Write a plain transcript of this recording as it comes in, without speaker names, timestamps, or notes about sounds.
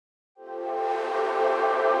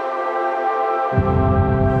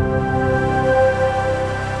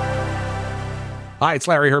Hi, it's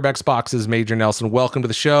Larry Herbeck's Boxes, Major Nelson. Welcome to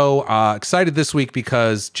the show. Excited this week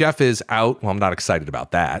because Jeff is out. Well, I'm not excited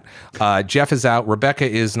about that. Jeff is out. Rebecca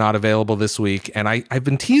is not available this week. And I've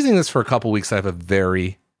been teasing this for a couple weeks. I have a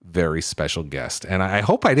very, very special guest. And I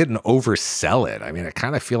hope I didn't oversell it. I mean, I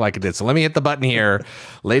kind of feel like it did. So let me hit the button here.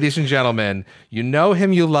 Ladies and gentlemen, you know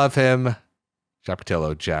him, you love him. Jack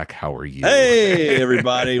Pattillo. Jack, how are you? Hey,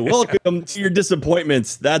 everybody. Welcome to your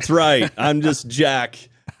disappointments. That's right. I'm just Jack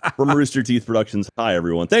from Rooster Teeth Productions. Hi,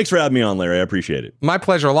 everyone. Thanks for having me on, Larry. I appreciate it. My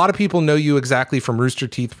pleasure. A lot of people know you exactly from Rooster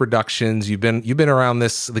Teeth Productions. You've been around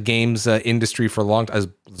the games industry for as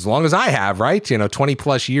long as I have, right? 20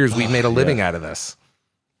 plus years. We've made a living out of this.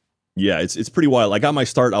 Yeah, it's pretty wild. I got my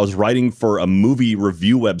start. I was writing for a movie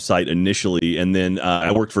review website initially, and then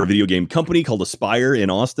I worked for a video game company called Aspire in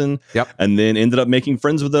Austin. Yep. And then ended up making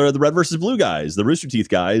friends with the Red versus Blue guys, the Rooster Teeth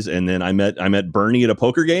guys. And then I met Bernie at a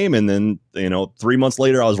poker game, and then 3 months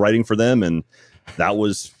later I was writing for them, and that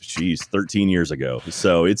was 13 years ago.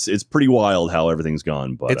 So it's pretty wild how everything's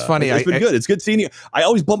gone. But it's funny. It's been good. It's good seeing you. I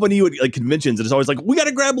always bump into you at like conventions, and it's always like we got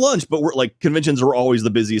to grab lunch, but we're like conventions are always the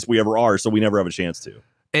busiest we ever are, so we never have a chance to.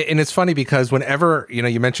 And it's funny because whenever,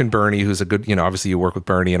 you mentioned Bernie, who's a good, obviously you work with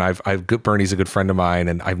Bernie, and Bernie's a good friend of mine,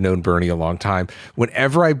 and I've known Bernie a long time.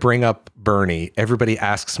 Whenever I bring up Bernie, everybody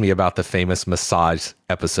asks me about the famous massage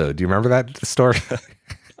episode. Do you remember that story?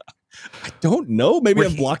 I don't know. Maybe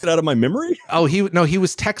I've blocked it out of my memory. Oh, he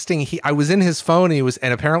was texting. I was in his phone.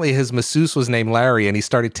 And apparently his masseuse was named Larry, and he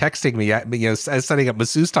started texting me, setting up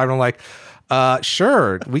masseuse time. I'm like,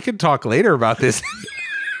 sure, we could talk later about this.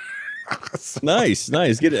 Nice.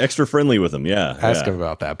 Get extra friendly with him. Yeah. Ask him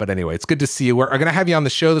about that. But anyway, it's good to see you. We're going to have you on the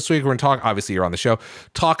show this week. We're going to talk, obviously you're on the show,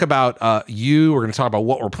 talk about you. We're going to talk about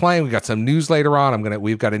what we're playing. We got some news later on.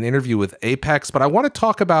 We've got an interview with Apex, but I want to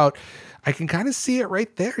talk about, I can kind of see it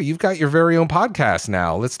right there. You've got your very own podcast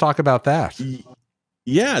now. Let's talk about that.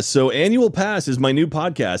 Yeah, so Annual Pass is my new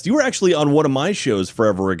podcast. You were actually on one of my shows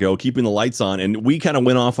forever ago, Keeping the Lights On, and we kind of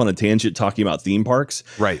went off on a tangent talking about theme parks.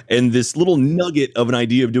 Right. And this little nugget of an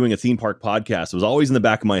idea of doing a theme park podcast was always in the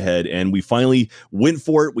back of my head, and we finally went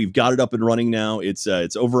for it. We've got it up and running now. It's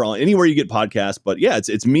over on anywhere you get podcasts, but yeah,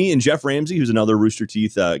 it's me and Jeff Ramsey, who's another Rooster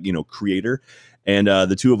Teeth creator, and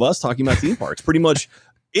the two of us talking about theme parks. Pretty much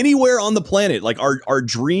anywhere on the planet. Like our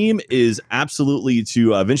dream is absolutely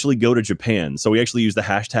to eventually go to Japan. So we actually use the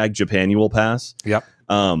hashtag Japanual Pass. Yep.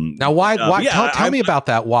 Now, why? Tell me about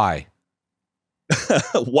that. Why?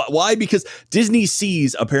 Why? Because Disney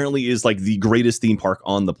Seas apparently is like the greatest theme park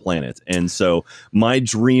on the planet. And so my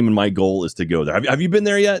dream and my goal is to go there. Have you been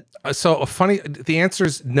there yet? The answer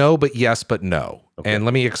is no, but yes, but no. Okay. And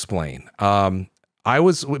let me explain. I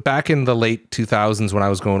was back in the late 2000s when I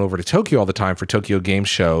was going over to Tokyo all the time for Tokyo Game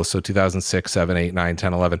Show. So 2006, 7, 8, 9,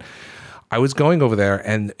 10, 11. I was going over there,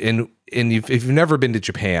 and if you've never been to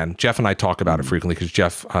Japan, Jeff and I talk about it frequently because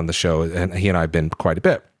Jeff on the show, and he and I have been quite a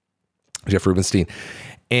bit, Jeff Rubenstein.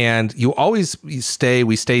 And we stay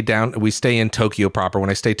in Tokyo proper. When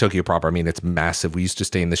I say Tokyo proper, I mean, it's massive. We used to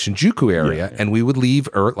stay in the Shinjuku area, and we would leave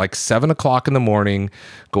like 7 o'clock in the morning,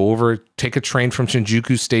 go over, take a train from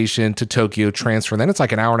Shinjuku station to Tokyo, transfer. Then it's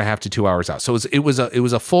like an hour and a half to 2 hours out. So it was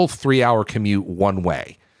a full 3-hour commute one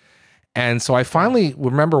way. And so I finally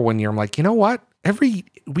remember one year, I'm like, you know what?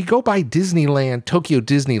 We go by Disneyland, Tokyo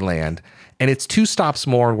Disneyland, and it's 2 stops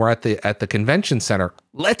more, and we're at the convention center.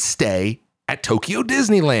 Let's stay at Tokyo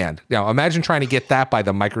Disneyland. Now, imagine trying to get that by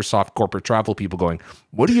the Microsoft corporate travel people going,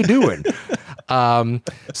 what are you doing?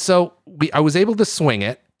 So I was able to swing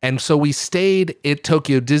it. And so we stayed at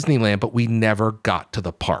Tokyo Disneyland, but we never got to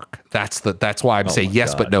the park. That's why I'm saying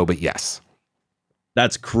yes, but no, but yes.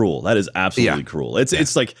 That's cruel. That is absolutely cruel.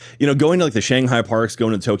 It's like, going to like the Shanghai parks,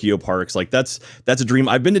 going to Tokyo parks, like that's a dream.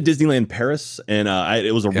 I've been to Disneyland Paris, and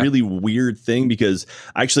it was a really weird thing because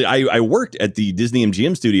actually I worked at the Disney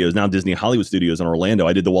MGM studios, now Disney Hollywood Studios in Orlando.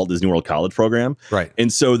 I did the Walt Disney World College program. Right.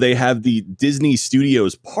 And so they have the Disney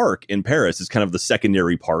Studios Park in Paris. It's kind of the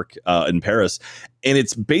secondary park in Paris. And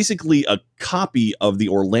it's basically a copy of the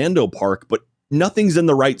Orlando park, but nothing's in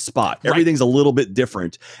the right spot. Everything's a little bit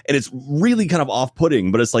different, and it's really kind of off-putting,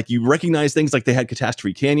 but it's like you recognize things like they had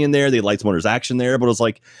Catastrophe Canyon there, they had Lights, Motors, Action there, but it's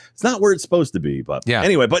like it's not where it's supposed to be. But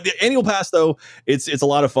anyway, but the Annual Pass though, it's a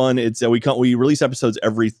lot of fun. It's we release episodes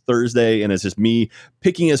every Thursday, and it's just me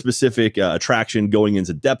picking a specific attraction, going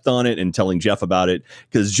into depth on it, and telling Jeff about it,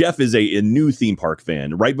 because Jeff is a new theme park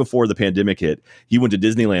fan. Right before the pandemic hit, he went to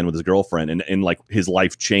Disneyland with his girlfriend, and like his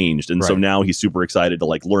life changed, and so now he's super excited to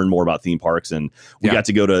like learn more about theme parks. And and we got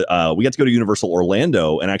to go to Universal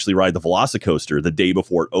Orlando and actually ride the Velocicoaster the day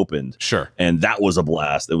before it opened. Sure. And that was a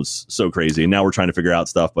blast. It was so crazy. And now we're trying to figure out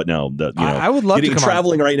stuff, but no, I would love to come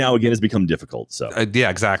traveling right now again has become difficult. So yeah,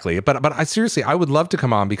 exactly. But I seriously, I would love to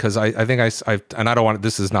come on because I think I and I don't want,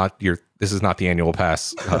 this is not the annual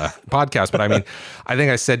pass podcast, but I mean, I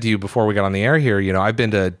think I said to you before we got on the air here, you know, I've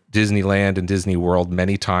been to Disneyland and Disney World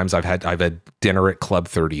many times. I've had dinner at Club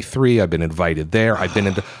 33. I've been invited there. I've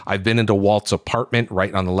been into Walt's apartment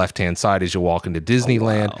right on the left-hand side as you walk into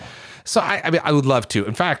Disneyland. Oh, wow. So I mean, I would love to.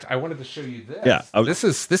 In fact, I wanted to show you this. Yeah, this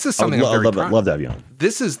is something I'm very proud. Love to have you on.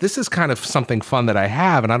 This is kind of something fun that I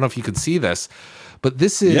have, and I don't know if you can see this. But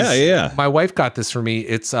this is, my wife got this for me.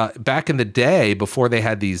 It's back in the day before they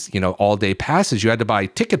had these, you know, all-day passes, you had to buy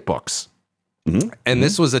ticket books. Mm-hmm. And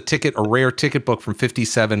this was a rare ticket book from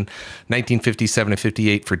 1957 and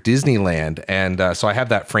 58 for Disneyland. And so I have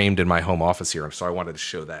that framed in my home office here. So I wanted to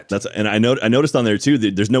show that. And I noticed on there too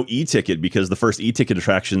that there's no e-ticket because the first e-ticket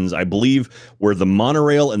attractions, I believe, were the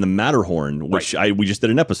monorail and the Matterhorn, which we just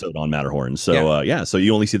did an episode on Matterhorn. So so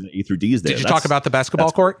you only see the A through D's there. Did you talk about the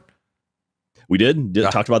basketball court? We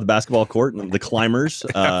talked about the basketball court and the climbers,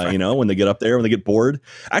 you know, when they get up there, when they get bored.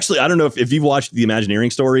 Actually, I don't know if you've watched the Imagineering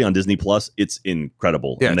story on Disney Plus. It's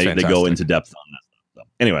incredible. Yeah, and they go into depth on that stuff. So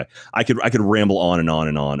anyway, I could ramble on and on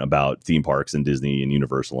and on about theme parks and Disney and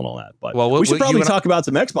Universal and all that. But we should probably talk about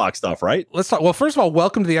some Xbox stuff, right? Let's talk. Well, first of all,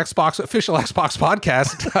 welcome to the official Xbox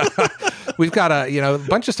podcast. We've got a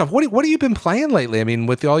bunch of stuff. What have you been playing lately? I mean,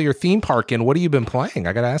 with all your theme park and what have you been playing?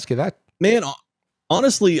 I got to ask you that. Man,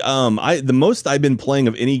 honestly, the most I've been playing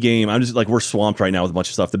of any game, I'm just like, we're swamped right now with a bunch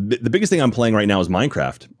of stuff. The biggest thing I'm playing right now is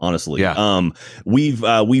Minecraft, honestly. Yeah.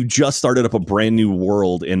 We've just started up a brand new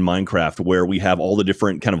world in Minecraft where we have all the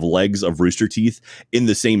different kind of legs of Rooster Teeth in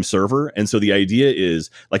the same server. And so the idea is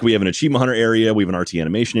like we have an Achievement Hunter area, we have an RT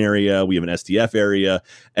animation area, we have an STF area,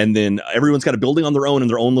 and then everyone's got a building on their own and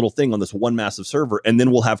their own little thing on this one massive server. And then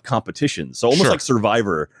we'll have competitions. So almost like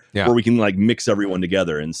Survivor, where we can like mix everyone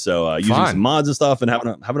together. And so using some mods and stuff and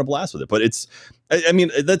having a blast with it. But it's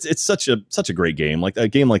such a great game. Like a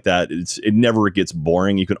game like that, it never gets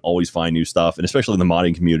boring. You can always find new stuff, and especially the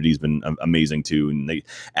modding community has been amazing too. And they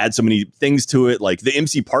add so many things to it, like the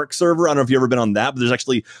MC Park server. I don't know if you've ever been on that, but there's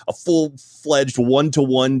actually a full-fledged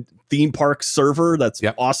one-to-one theme park server that's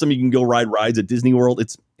awesome. You can go ride rides at Disney World.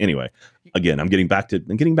 Anyway, again, I'm getting back to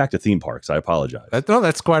theme parks. I apologize. No,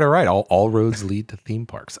 that's quite all right. All roads lead to theme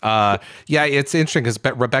parks. Yeah, it's interesting because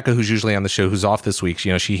Rebecca, who's usually on the show, who's off this week,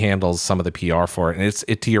 she handles some of the PR for it.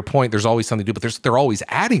 And to your point, there's always something to do, but they're always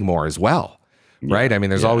adding more as well. Right? I mean,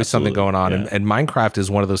 there's always something going on. Yeah. And Minecraft is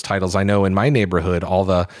one of those titles. I know in my neighborhood, all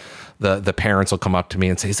the parents will come up to me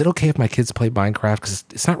and say, "Is it okay if my kids play Minecraft? Because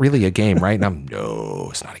it's not really a game, right?" And I'm, "No,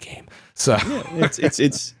 it's not a game." So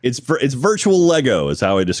it's virtual Lego is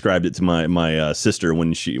how I described it to my sister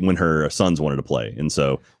when her sons wanted to play, and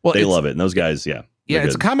so they love it. And those guys,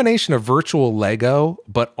 it's a combination of virtual Lego,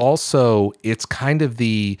 but also it's kind of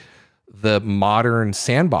the modern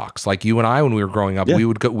sandbox. Like you and I, when we were growing up, we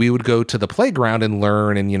would go to the playground and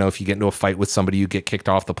learn. And if you get into a fight with somebody, you get kicked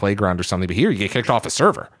off the playground or something. But here, you get kicked off a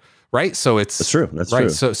server. Right. So that's true. That's right.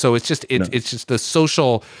 True. So it's just it's just the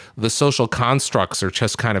social constructs are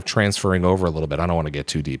just kind of transferring over a little bit. I don't want to get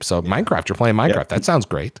too deep. So Minecraft, you're playing Minecraft. That sounds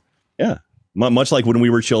great. Yeah. Much like when we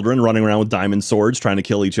were children running around with diamond swords trying to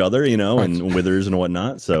kill each other, and withers and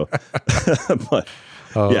whatnot. So but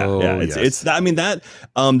it's I mean that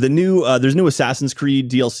the new there's new Assassin's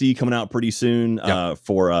Creed DLC coming out pretty soon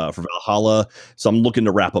for Valhalla, so I'm looking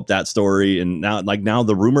to wrap up that story. And now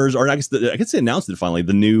the rumors are, I guess they announced it finally,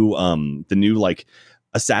 the new like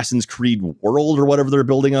Assassin's Creed world or whatever they're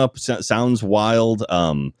building up sounds wild.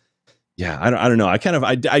 I don't know.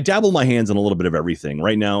 I dabble my hands in a little bit of everything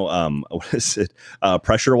right now. What is it?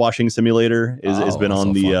 Pressure washing simulator has been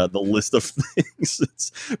on the list of things.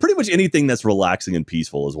 It's pretty much anything that's relaxing and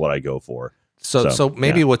peaceful is what I go for. So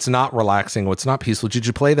maybe what's not relaxing, what's not peaceful. Did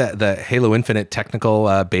you play the Halo Infinite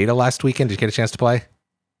technical beta last weekend? Did you get a chance to play?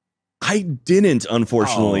 I didn't,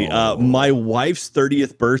 unfortunately. My wife's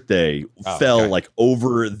 30th birthday fell like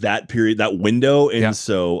over that period, that window. And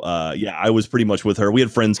so, I was pretty much with her. We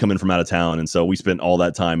had friends coming from out of town. And so we spent all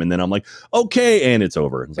that time. And then I'm like, okay. And it's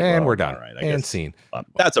over. It's like, and we're done. All right, and scene.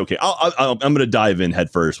 That's okay. I'm going to dive in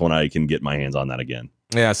head first when I can get my hands on that again.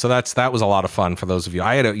 Yeah, so that was a lot of fun for those of you.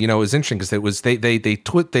 I had it was interesting because it was they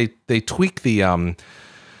tweak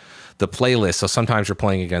the playlist. So sometimes you're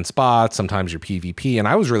playing against bots, sometimes you're PvP. And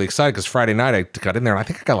I was really excited because Friday night I got in there and I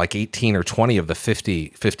think I got like 18 or 20 of the 50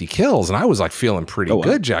 kills. And I was like feeling pretty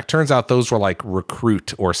good, Jack. Turns out those were like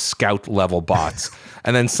recruit or scout level bots.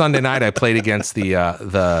 And then Sunday night I played against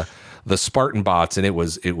the the Spartan bots, and it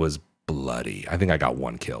was bloody. I think I got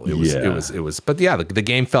 1 kill. It was. But yeah, the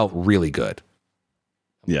game felt really good.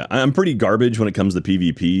 Yeah, I'm pretty garbage when it comes to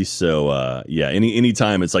PvP. So yeah,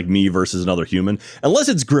 anytime it's like me versus another human, unless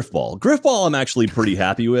it's Griffball. Griffball, I'm actually pretty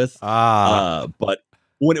happy with. But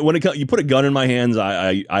when it comes, you put a gun in my hands,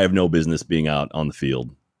 I have no business being out on the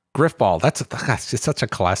field. Griffball, that's just such a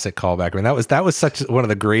classic callback. I mean, that was such one of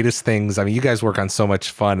the greatest things. I mean, you guys work on so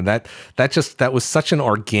much fun, and that was such an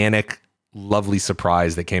organic, lovely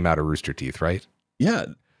surprise that came out of Rooster Teeth, right? Yeah.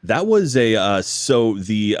 That was a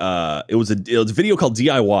it was a video called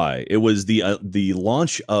DIY. It was the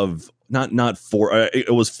launch of not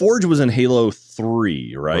it was Forge was in Halo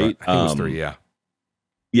 3, right? I think it was 3, yeah.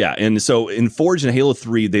 Yeah, and so in Forge and Halo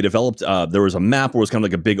 3, they developed there was a map where it was kind of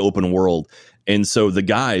like a big open world. And so the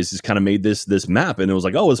guys just kind of made this map, and it was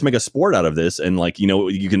like, oh, let's make a sport out of this. And like, you know,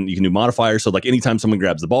 you can do modifiers. So like anytime someone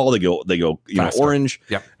grabs the ball, they go orange.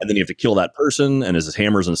 Yep. And then you have to kill that person, and it's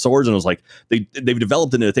hammers and swords. And it was like they've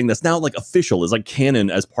developed into a thing that's now like official, is like canon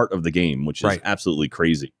as part of the game, which is absolutely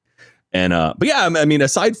crazy. And but yeah, I mean,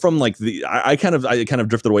 aside from like I kind of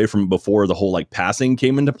drifted away from before the whole like passing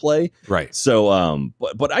came into play. Right. So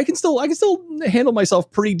but I can still handle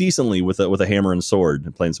myself pretty decently with a hammer and sword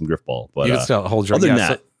and playing some Griffball. But you can still hold your other than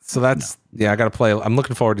that. So that's I got to play. I'm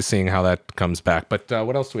looking forward to seeing how that comes back. But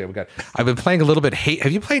what else do we have? I've been playing a little bit.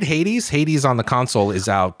 Have you played Hades? Hades on the console is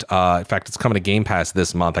out. In fact, it's coming to Game Pass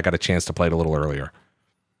this month. I got a chance to play it a little earlier.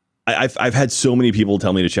 I've had so many people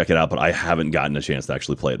tell me to check it out, but I haven't gotten a chance to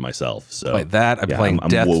actually play it myself. So I'm playing.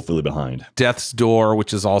 I'm woefully behind. Death's Door,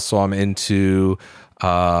 which is also I'm into.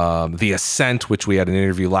 The Ascent, which we had an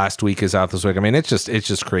interview last week, is out this week. I mean, it's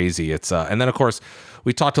just crazy. It's and then of course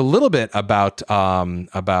we talked a little bit about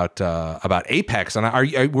Apex.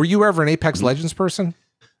 And were you ever an Apex Legends person?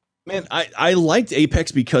 Man, I liked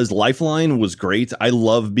Apex because Lifeline was great. I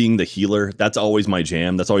love being the healer. That's always my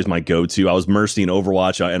jam. That's always my go-to. I was Mercy in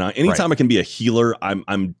Overwatch, and anytime I can be a healer,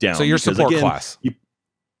 I'm down. So you're support class.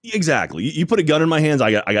 Exactly. You put a gun in my hands,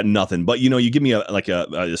 I got nothing. But you give me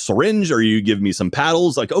a syringe, or you give me some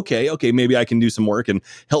paddles. Like okay, maybe I can do some work and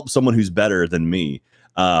help someone who's better than me.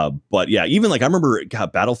 But yeah, even like I remember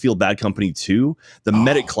Battlefield Bad Company 2, the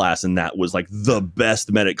medic class in that was like the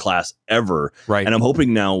best medic class ever. Right. And I'm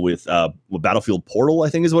hoping now with Battlefield Portal, I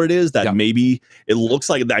think is what it is, that maybe it looks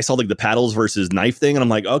like I saw like the paddles versus knife thing, and I'm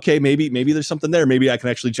like, okay, maybe there's something there. Maybe I can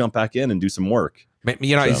actually jump back in and do some work.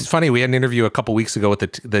 You know, it's funny. We had an interview a couple weeks ago with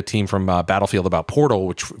the team from Battlefield about Portal,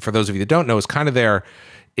 which for those of you that don't know is kind of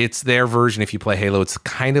it's their version. If you play Halo, it's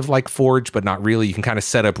kind of like Forge, but not really. You can kind of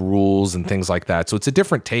set up rules and things like that. So it's a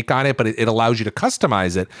different take on it, but it allows you to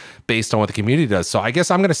customize it based on what the community does. So I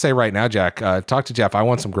guess I'm going to say right now, Jack, talk to Jeff. I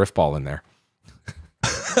want some Griffball in there.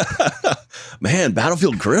 Man,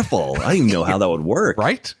 Battlefield Griffball. I didn't even know how that would work.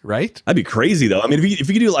 Right. That'd be crazy though. I mean, if you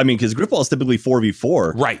could do, because Griffball is typically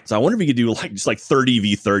 4v4. Right. So I wonder if you could do just like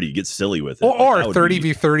 30v30, get silly with it. Or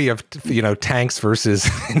 30v30 of, tanks versus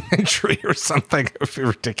infantry or something. It would be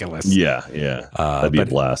ridiculous. Yeah. That'd be a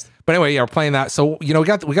blast. But anyway, we're playing that. So, we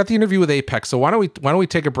got the interview with Apex. So why don't we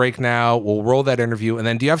take a break now? We'll roll that interview. And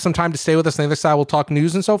then do you have some time to stay with us on the other side? We'll talk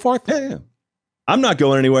news and so forth. Yeah. I'm not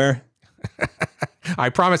going anywhere. I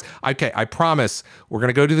promise. Okay, I promise. We're going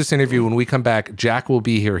to go do this interview. When we come back, Jack will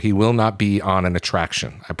be here. He will not be on an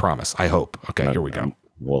attraction. I promise. I hope. Okay, here we go.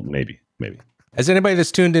 Well, maybe. As anybody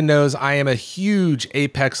that's tuned in knows, I am a huge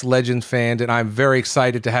Apex Legends fan, and I'm very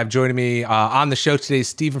excited to have joining me on the show today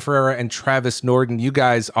Stephen Ferreira and Travis Nordin. You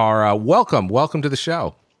guys are welcome. Welcome to the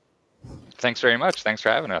show. Thanks very much. Thanks for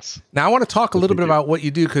having us. Now I want to talk a little bit about what you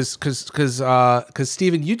do, because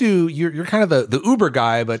Steven, you're kind of the Uber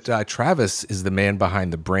guy, but Travis is the man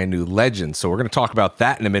behind the brand new Legend. So we're going to talk about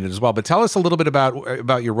that in a minute as well. But tell us a little bit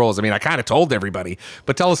about your roles. I mean, I kind of told everybody,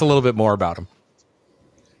 but tell us a little bit more about them.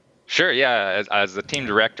 Sure. Yeah. As the team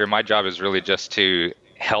director, my job is really just to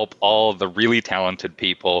help all the really talented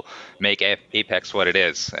people make Apex what it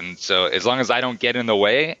is. And so as long as I don't get in the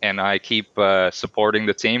way and I keep supporting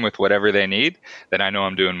the team with whatever they need, then I know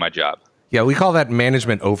I'm doing my job. Yeah, we call that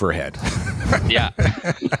management overhead. Yeah,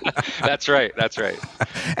 that's right.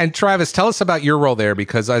 And Travis, tell us about your role there,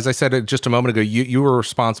 because as I said just a moment ago, you were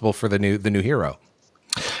responsible for the new hero.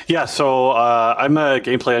 Yeah, so I'm a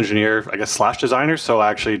gameplay engineer, I guess, / designer. So I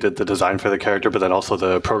actually did the design for the character, but then also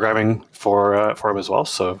the programming for him as well.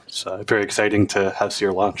 So it's very exciting to have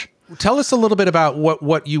Seer launch. Tell us a little bit about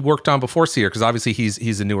what you worked on before Seer, because obviously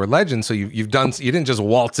he's a newer Legend. So you didn't just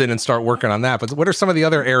waltz in and start working on that. But what are some of the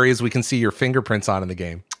other areas we can see your fingerprints on in the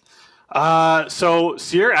game? So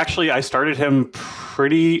Seer, actually, I started him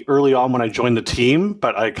pretty early on when I joined the team,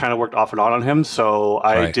 but I kind of worked off and on him. So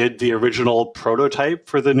I did the original prototype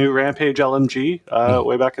for the new Rampage LMG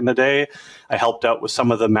way back in the day. I helped out with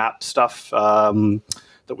some of the map stuff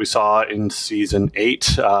that we saw in season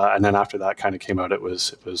 8, and then after that kind of came out, it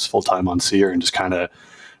was full time on Seer and just kind of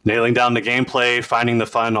nailing down the gameplay, finding the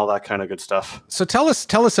fun, all that kind of good stuff. So tell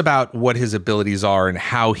us about what his abilities are and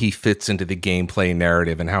how he fits into the gameplay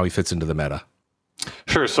narrative and how he fits into the meta.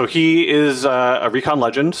 Sure. So he is a recon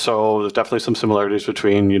legend. So there's definitely some similarities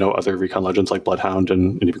between, other recon legends like Bloodhound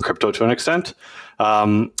and even Crypto to an extent.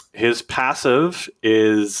 His passive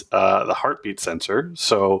is the heartbeat sensor.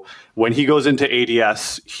 So when he goes into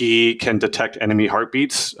ADS, he can detect enemy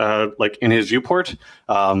heartbeats like in his viewport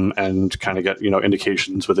and kind of get,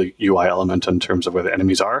 indications with a UI element in terms of where the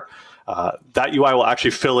enemies are. That UI will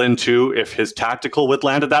actually fill into if his tactical would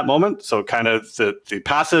land at that moment. So kind of the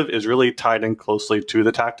passive is really tied in closely to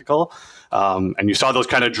the tactical. And you saw those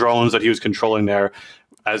kind of drones that he was controlling there.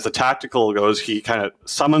 As the tactical goes, he kind of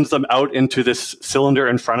summons them out into this cylinder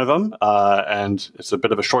in front of him. And it's a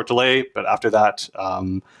bit of a short delay, but after that,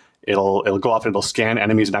 it'll go off and it'll scan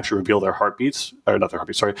enemies and actually reveal their heartbeats, or not their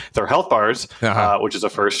heartbeats, sorry, their health bars, which is a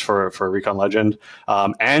first for a Recon Legend,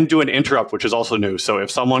 and do an interrupt, which is also new. So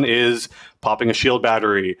if someone is popping a shield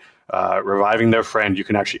battery, reviving their friend, you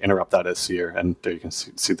can actually interrupt that as Seer, and there you can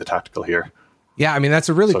see the tactical here. Yeah, I mean, that's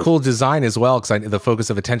a really cool design as well, because the focus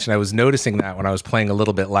of attention, I was noticing that when I was playing a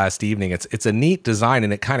little bit last evening. It's a neat design,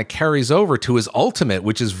 and it kind of carries over to his ultimate,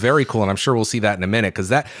 which is very cool, and I'm sure we'll see that in a minute, because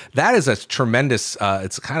that is a tremendous,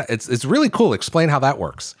 it's really cool. Explain how that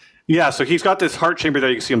works. Yeah, so he's got this heart chamber there.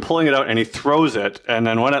 You can see him pulling it out, and he throws it. And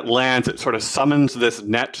then when it lands, it sort of summons this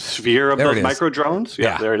net sphere of those micro drones.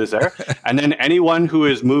 Yeah, there it is there. And then anyone who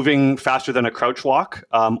is moving faster than a crouch walk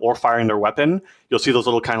or firing their weapon, you'll see those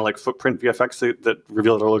little kind of like footprint VFX that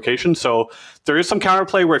reveal their location. So there is some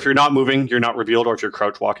counterplay where if you're not moving, you're not revealed, or if you're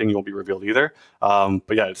crouch walking, you won't be revealed either.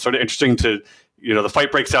 But yeah, it's sort of interesting to... the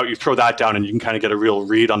fight breaks out, you throw that down, and you can kind of get a real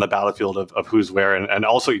read on the battlefield of who's where, and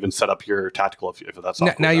also even set up your tactical if that's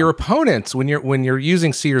now your opponents, when you're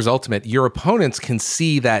using Seer's ultimate, your opponents can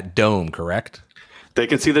see that dome, correct? They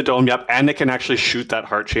can see the dome, yep, and they can actually shoot that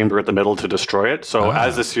heart chamber at the middle to destroy it. So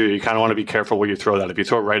as the Seer, you kind of want to be careful where you throw that. If you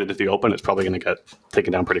throw it right into the open, it's probably going to get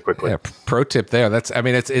taken down pretty quickly. Yeah, pro tip there. It's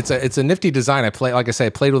a nifty design. I played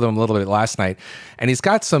with him a little bit last night, and he's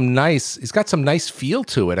got some nice feel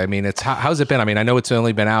to it. I mean, how's it been? I mean, I know it's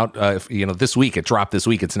only been out this week. It dropped this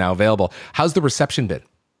week. It's now available. How's the reception been?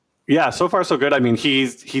 Yeah, so far so good. I mean, he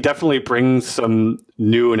definitely brings some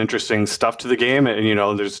new and interesting stuff to the game,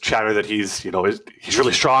 and there's chatter that he's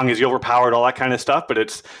really strong, he's overpowered, all that kind of stuff.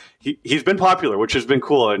 But he's been popular, which has been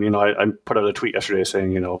cool. And I put out a tweet yesterday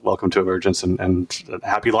saying welcome to Emergence and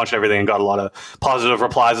happy launch and everything, and got a lot of positive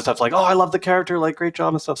replies and stuff like, oh, I love the character, like great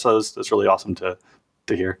job and stuff. So it's really awesome to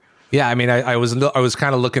hear. Yeah, I mean, I was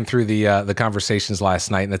kind of looking through the conversations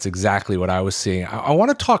last night, and that's exactly what I was seeing. I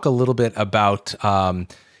want to talk a little bit about.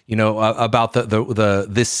 About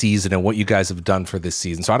this season and what you guys have done for this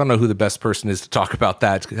season. So I don't know who the best person is to talk about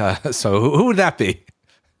that. So who would that be?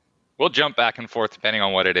 We'll jump back and forth depending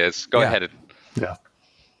on what it is. Go ahead. Yeah.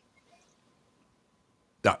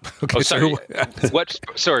 Okay, oh,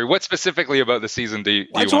 sorry. What specifically about the season do you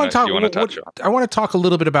want to touch on? I want to talk a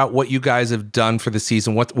little bit about what you guys have done for the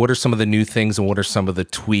season. What are some of the new things, and what are some of the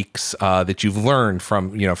tweaks that you've learned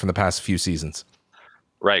from the past few seasons?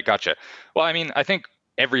 Right. Gotcha. Well, I mean, I think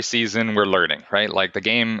every season we're learning, right? Like the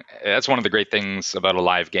game, that's one of the great things about a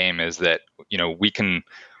live game is that,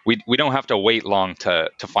 we don't have to wait long to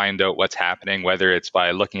find out what's happening, whether it's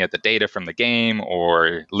by looking at the data from the game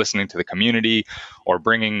or listening to the community or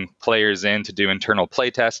bringing players in to do internal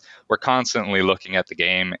play tests. We're constantly looking at the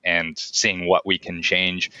game and seeing what we can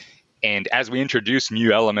change. And as we introduce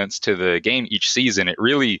new elements to the game each season, it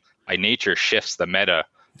really by nature shifts the meta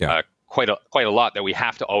quite a lot that we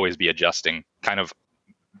have to always be adjusting kind of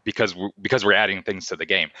because we're adding things to the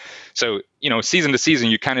game. So, season to season,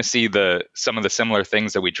 you kind of see some of the similar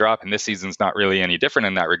things that we drop, and this season's not really any different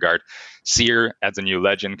in that regard. Seer adds a new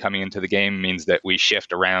legend coming into the game, means that we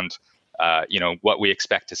shift around, what we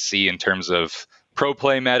expect to see in terms of pro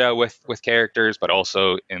play meta with characters, but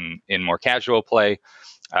also in more casual play.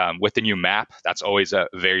 With the new map, that's always a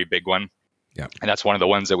very big one. Yeah. And that's one of the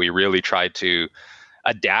ones that we really tried to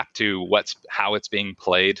adapt to how it's being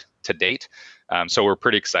played to date. So we're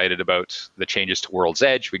pretty excited about the changes to World's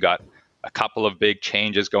Edge. We got a couple of big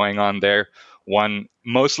changes going on there. One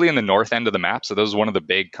mostly in the north end of the map. So this is one of the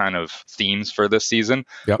big kind of themes for this season,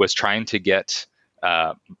 was trying to get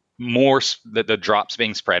more the drops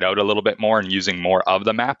being spread out a little bit more and using more of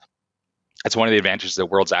the map. That's one of the advantages that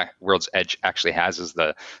World's Edge actually has, is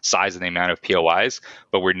the size and the amount of POIs.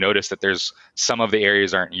 But we noticed that there's some of the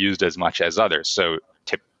areas aren't used as much as others. So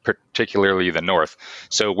particularly the north.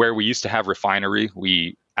 So where we used to have refinery,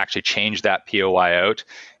 we actually changed that POI out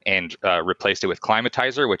and replaced it with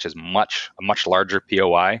climatizer, which is a much larger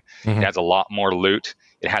POI. It has a lot more loot.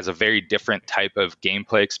 It has a very different type of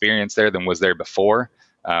gameplay experience there than was there before.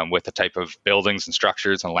 With the type of buildings and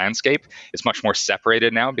structures and landscape, it's much more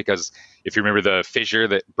separated now, because if you remember the fissure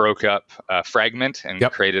that broke up Fragment and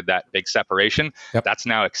created that big separation, that's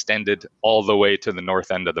now extended all the way to the north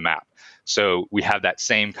end of the map. So we have that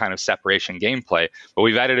same kind of separation gameplay, but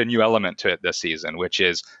we've added a new element to it this season, which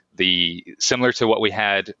is similar to what we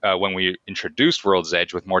had when we introduced World's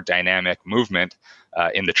Edge, with more dynamic movement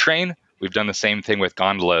in the train. We've done the same thing with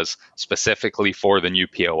gondolas specifically for the new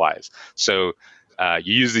POIs. So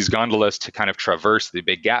you use these gondolas to kind of traverse the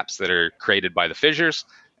big gaps that are created by the fissures,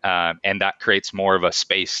 and that creates more of a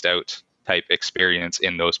spaced out type experience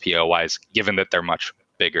in those POIs, given that they're much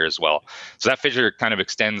bigger as well. So that fissure kind of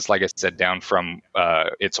extends, like I said, down from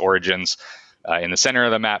its origins in the center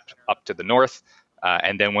of the map up to the north.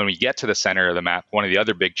 And then when we get to the center of the map, one of the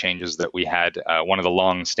other big changes that we had, one of the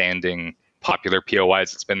long-standing popular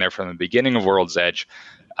POIs that's been there from the beginning of World's Edge,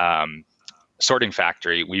 Sorting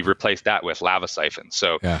Factory, we've replaced that with Lava Siphon.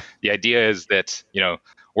 So the idea is that,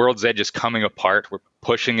 World's Edge is coming apart. We're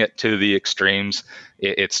pushing it to the extremes.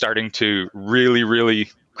 It's starting to really, really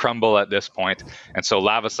crumble at this point. And so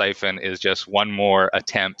Lava Siphon is just one more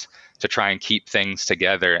attempt to try and keep things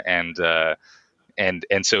together. And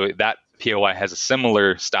so that POI has a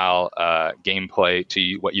similar style gameplay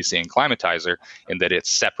to what you see in Climatizer, in that it's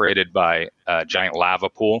separated by a giant lava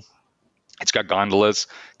pool. It's got gondolas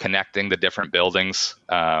connecting the different buildings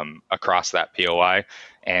across that POI.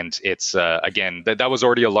 And it's, again, that was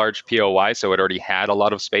already a large POI, so it already had a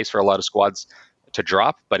lot of space for a lot of squads to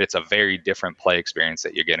drop, but it's a very different play experience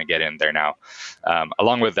that you're going to get in there now.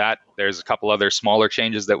 Along with that, there's a couple other smaller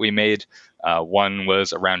changes that we made. One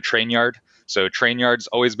was around Train Yard. So Train Yard's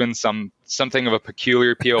always been something of a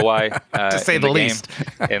peculiar POI to say the least.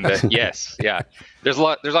 And yes, yeah. There's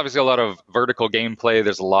obviously a lot of vertical gameplay.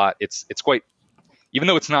 There's a lot. It's quite, even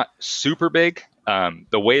though it's not super big,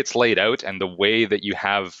 the way it's laid out and the way that you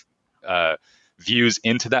have views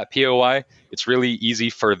into that POI, it's really easy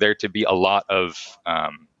for there to be a lot of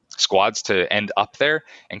squads to end up there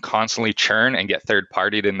and constantly churn and get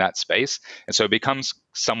third-partied in that space. And so it becomes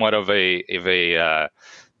somewhat of a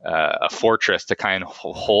fortress to kind of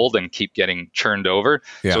hold and keep getting churned over.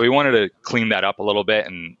 So we wanted to clean that up a little bit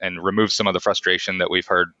and remove some of the frustration that we've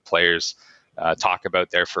heard players talk about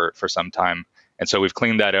there for some time. And so we've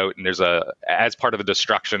cleaned that out, and as part of the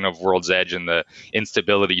destruction of World's Edge and the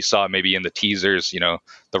instability you saw maybe in the teasers,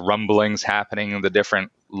 the rumblings happening in the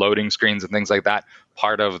different loading screens and things like that,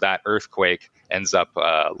 part of that earthquake ends up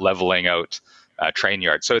leveling out Train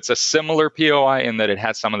Yard. So it's a similar POI in that it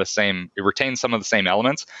retains some of the same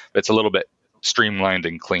elements, but it's a little bit streamlined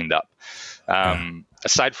and cleaned up.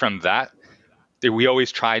 Aside from that, we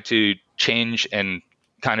always try to change and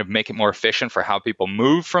kind of make it more efficient for how people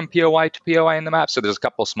move from POI to POI in the map. So there's a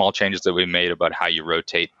couple small changes that we made about how you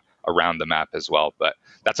rotate around the map as well, but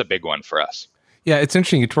that's a big one for us. Yeah, it's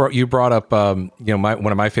interesting. You brought up, one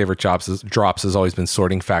of my favorite drops has always been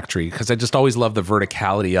Sorting Factory, because I just always love the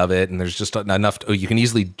verticality of it, and there's just enough. You can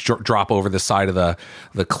easily drop over the side of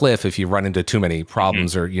the cliff if you run into too many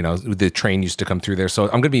problems, or the train used to come through there. So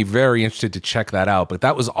I'm going to be very interested to check that out. But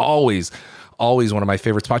that was always one of my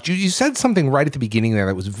favorite spots. You said something right at the beginning there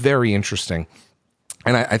that was very interesting.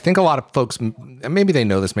 And I think a lot of folks, maybe they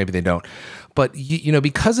know this, maybe they don't, but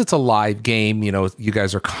because it's a live game, you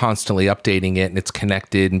guys are constantly updating it and it's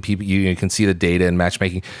connected, and people, you can see the data and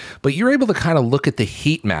matchmaking, but you're able to kind of look at the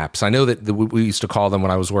heat maps. I know that we used to call them, when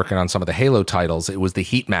I was working on some of the Halo titles, it was the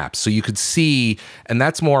heat maps. So you could see, and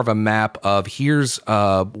that's more of a map of here's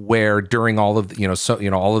where during all of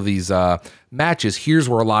all of these matches, here's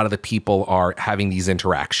where a lot of the people are having these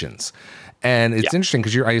interactions. And it's interesting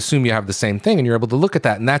because I assume you have the same thing, and you're able to look at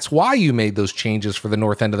that. And that's why you made those changes for the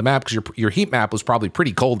north end of the map, because your heat map was probably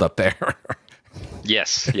pretty cold up there.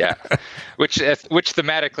 Yes, yeah. Which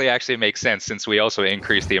thematically actually makes sense, since we also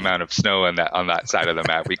increased the amount of snow on that side of the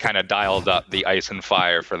map. We kind of dialed up the ice and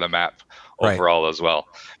fire for the map overall as well.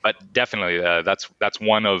 But definitely, that's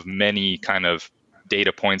one of many kind of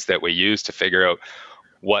data points that we use to figure out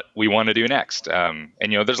what we want to do next. And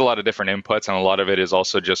there's a lot of different inputs, and a lot of it is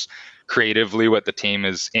also just creatively what the team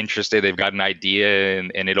is interested. They've got an idea,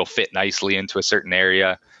 and it'll fit nicely into a certain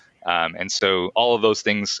area. And so all of those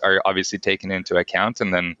things are obviously taken into account.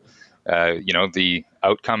 And then, the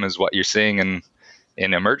outcome is what you're seeing in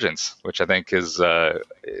in Emergence, which I think is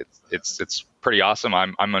it's pretty awesome.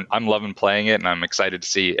 I'm loving playing it, and I'm excited to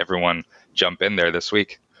see everyone jump in there this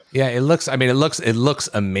week. Yeah, it looks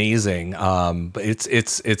amazing. But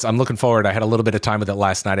it's I'm looking forward. I had a little bit of time with it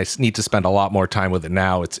last night. I need to spend a lot more time with it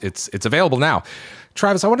now. It's available now.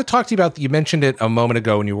 Travis, I want to talk to you about, you mentioned it a moment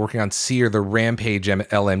ago when you were working on Seer, the Rampage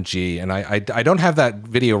LMG, and I don't have that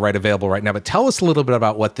video available right now, but tell us a little bit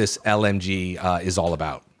about what this LMG is all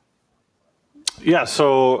about. Yeah,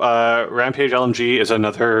 so Rampage LMG is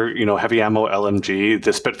another, heavy ammo LMG.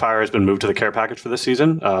 The Spitfire has been moved to the care package for this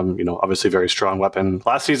season. Obviously very strong weapon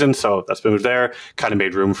last season, so that's been moved there. Kind of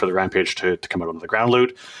made room for the Rampage to come out onto the ground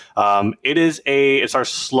loot. It's our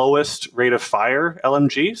slowest rate of fire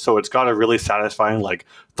LMG, so it's got a really satisfying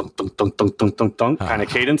dunk, dunk, dunk, dunk, dunk, dunk, dunk kind of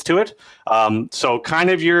cadence to it. So kind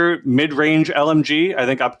of your mid-range LMG. I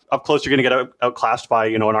think up close you're going to get outclassed by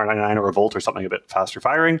an R99 or a Volt or something a bit faster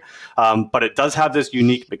firing. But it does have this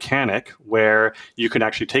unique mechanic where you can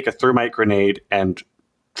actually take a thermite grenade and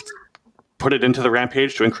put it into the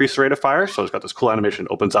Rampage to increase the rate of fire. So it's got this cool animation,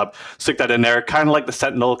 opens up, stick that in there, kind of like the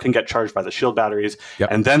Sentinel can get charged by the shield batteries. Yep.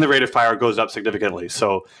 And then the rate of fire goes up significantly.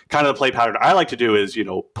 So kind of the play pattern I like to do is,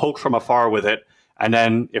 poke from afar with it. And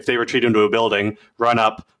then if they retreat into a building, run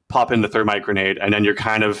up, pop in the thermite grenade, and then you're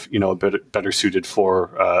kind of, a bit better suited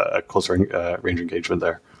for a closer range engagement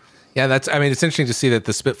there. Yeah, it's interesting to see that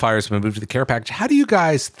the Spitfires have been moved to the care package. How do you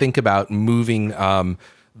guys think about moving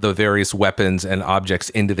the various weapons and objects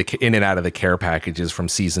in and out of the care packages from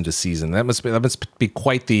season to season? That must be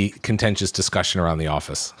quite the contentious discussion around the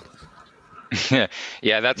office.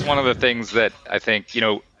 Yeah, that's one of the things that I think,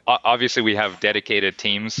 obviously we have dedicated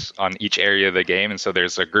teams on each area of the game, and so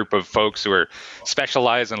there's a group of folks who are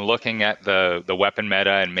specialized in looking at the weapon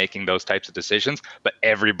meta and making those types of decisions, but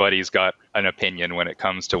everybody's got an opinion when it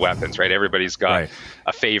comes to weapons, right? Everybody's got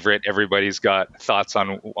a favorite, everybody's got thoughts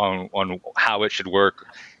on how it should work,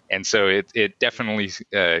 and so it definitely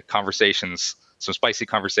some spicy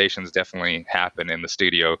conversations definitely happen in the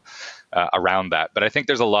studio around that. But I think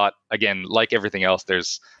there's a lot, again, like everything else,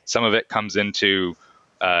 there's some of it comes into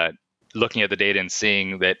looking at the data and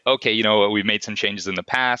seeing that, okay, we've made some changes in the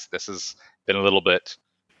past. This has been a little bit,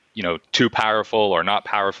 too powerful or not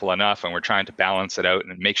powerful enough. And we're trying to balance it out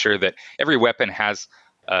and make sure that every weapon has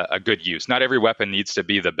a good use. Not every weapon needs to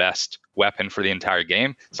be the best weapon for the entire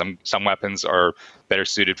game. Some weapons are better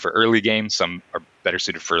suited for early games. Some are better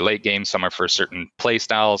suited for late games. Some are for certain play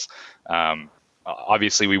styles.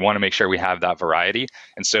 Obviously, we want to make sure we have that variety.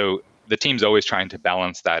 And so the team's always trying to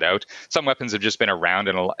balance that out. Some weapons have just been around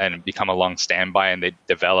and become a long standby, and they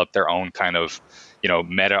develop their own kind of,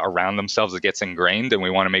 meta around themselves that gets ingrained. And we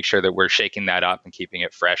want to make sure that we're shaking that up and keeping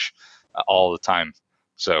it fresh all the time.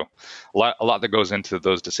 So a lot that goes into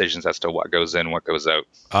those decisions as to what goes in, what goes out.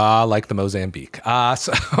 Like the Mozambique. Yes.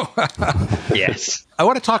 I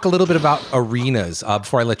want to talk a little bit about arenas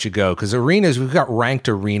before I let you go, because arenas, we've got ranked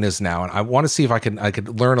arenas now, and I want to see if I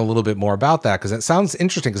could learn a little bit more about that, because it sounds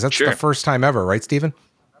interesting, because that's the first time ever, right, Stephen?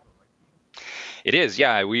 It is,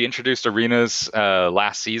 yeah. We introduced arenas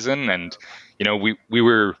last season, and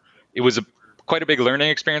it was quite a big learning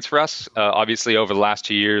experience for us. Obviously, over the last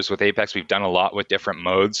 2 years with Apex, we've done a lot with different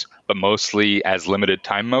modes, but mostly as limited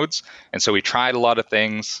time modes. And so we tried a lot of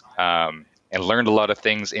things and learned a lot of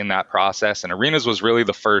things in that process. And Arenas was really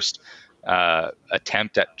the first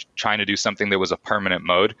attempt at trying to do something that was a permanent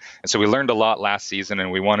mode. And so we learned a lot last season, and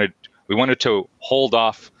we wanted to hold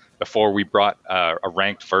off before we brought a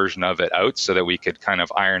ranked version of it out, so that we could kind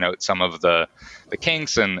of iron out some of the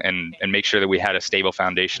kinks and make sure that we had a stable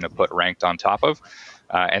foundation to put ranked on top of.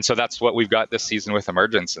 And so that's what we've got this season with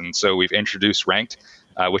Emergence. And so we've introduced ranked,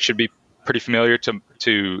 which should be pretty familiar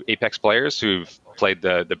to Apex players who've played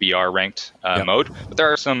the BR ranked mode, but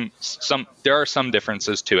there are some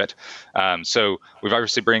differences to it. So we've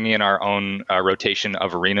obviously bringing in our own rotation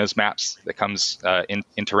of arenas maps that comes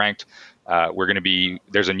into ranked.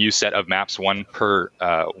 There's a new set of maps, one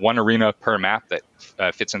arena per map that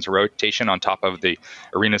fits into rotation on top of the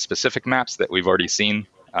arena specific maps that we've already seen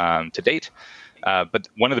to date. But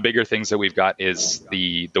one of the bigger things that we've got is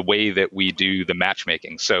the way that we do the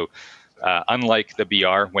matchmaking. So unlike the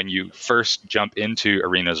BR, when you first jump into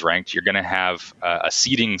arenas ranked, you're going to have a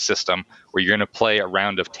seeding system where you're going to play a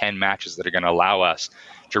round of 10 matches that are going to allow us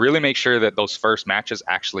to really make sure that those first matches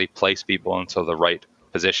actually place people into the right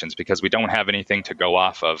positions, because we don't have anything to go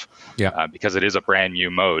off of because it is a brand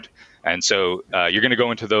new mode. And so you're going to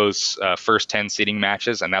go into those first 10 seeding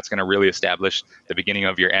matches, and that's going to really establish the beginning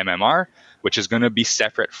of your MMR, which is going to be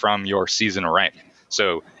separate from your season rank.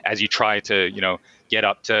 So as you try to, get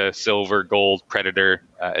up to silver, gold, predator,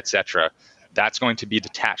 etc., that's going to be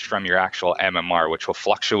detached from your actual MMR, which will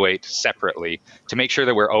fluctuate separately to make sure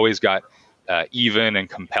that we're always got even and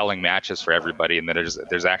compelling matches for everybody, and that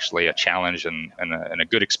there's actually a challenge and a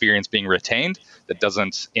good experience being retained that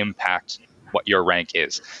doesn't impact what your rank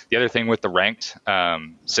is. The other thing with the ranked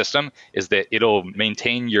system is that it'll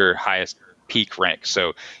maintain your highest peak rank.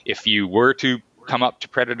 So if you were to come up to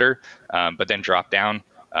Predator, but then drop down,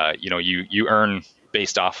 you earn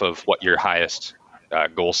based off of what your highest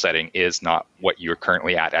goal setting is, not what you're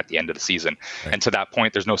currently at the end of the season. Right. And to that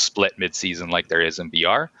point, there's no split mid-season like there is in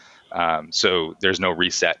BR. So there's no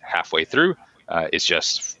reset halfway through. It's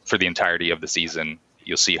just for the entirety of the season,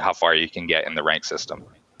 you'll see how far you can get in the rank system.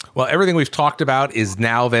 Well, everything we've talked about is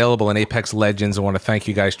now available in Apex Legends. I want to thank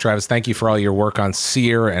you guys. Travis, thank you for all your work on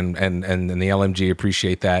Seer and the LMG.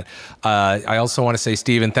 Appreciate that. I also want to say,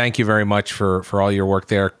 Steven, thank you very much for all your work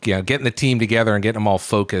there. Getting the team together and getting them all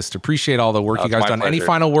focused. Appreciate all the work you guys done. Pleasure. Any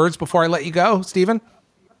final words before I let you go, Steven?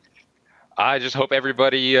 I just hope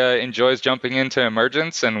everybody enjoys jumping into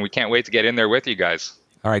Emergence, and we can't wait to get in there with you guys.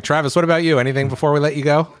 All right, Travis, what about you? Anything before we let you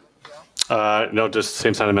go? No, just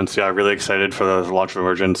same sentiments. Yeah, really excited for the launch of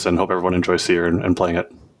Emergence and hope everyone enjoys Seer and playing it.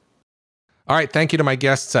 All right, thank you to my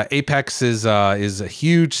guests. Apex is a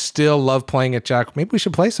huge, still love playing it, Jack. Maybe we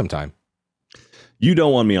should play sometime. You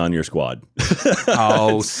don't want me on your squad.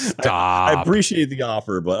 Oh, stop. I appreciate the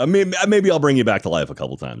offer, but I mean, maybe I'll bring you back to life a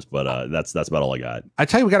couple times, but that's about all I got. I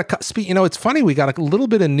tell you, we got to speak. It's funny. We got a little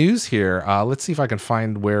bit of news here. Let's see if I can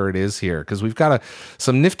find where it is here, because we've got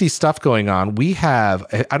some nifty stuff going on. We have,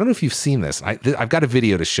 I don't know if you've seen this. I've got a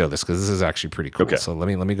video to show this because this is actually pretty cool. Okay. So let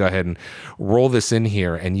me go ahead and roll this in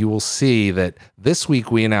here, and you will see that this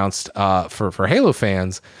week we announced for Halo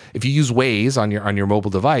fans, if you use Waze on your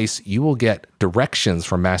mobile device, you will get directions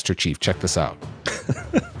from Master Chief. Check this out.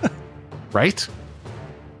 Right?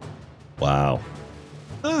 Wow.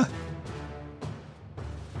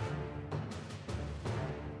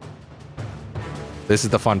 This is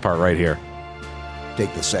the fun part right here.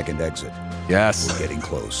 Take the second exit. Yes. We're getting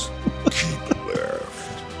close. Keep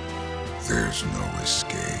left. There's no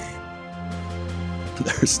escape.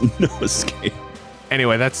 There's no escape.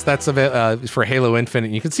 Anyway, that's for Halo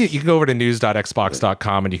Infinite. You can see it. You can go over to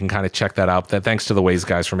news.xbox.com and you can kind of check that out. Thanks to the Waze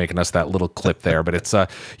guys for making us that little clip there. But it's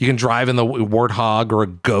you can drive in the Warthog or a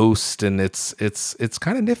Ghost, and it's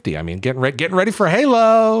kind of nifty. I mean, getting ready for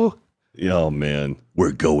Halo. Oh man,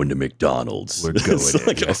 we're going to McDonald's. We're going.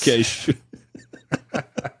 Like, okay,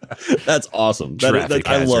 that's awesome.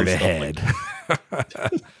 I love ahead.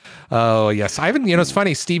 Oh yes, I haven't. It's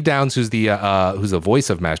funny. Steve Downs, who's the voice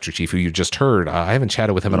of Master Chief, who you just heard. I haven't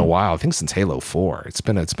chatted with him in a while. I think since Halo 4. It's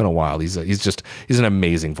been a while. He's an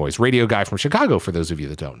amazing voice. Radio guy from Chicago. For those of you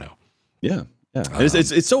that don't know. Yeah. Yeah.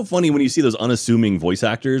 It's so funny when you see those unassuming voice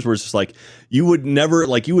actors where it's just like you wouldn't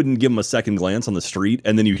give them a second glance on the street,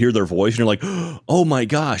 and then you hear their voice and you're like, oh my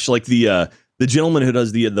gosh, like the gentleman who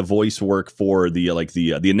does the voice work for the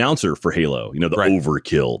announcer for Halo, the right.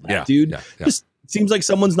 Overkill. That dude just seems like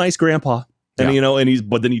someone's nice grandpa. And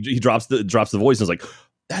then he drops the voice and is like,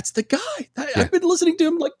 that's the guy. I've been listening to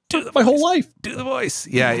him like my whole life. Do the voice.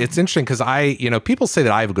 Yeah, it's interesting because people say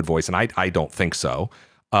that I have a good voice, and I don't think so.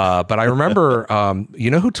 But I remember,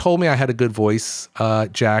 who told me I had a good voice,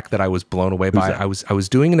 Jack, that I was blown away by? I was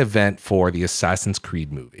doing an event for the Assassin's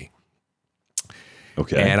Creed movie.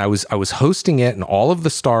 Okay. And I was hosting it, and all of the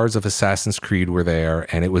stars of Assassin's Creed were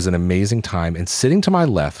there, and it was an amazing time. And sitting to my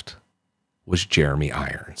left was Jeremy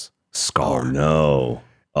Irons, Scar. Oh no.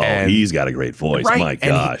 Oh, he's got a great voice. Right? My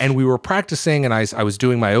gosh. And we were practicing, and I was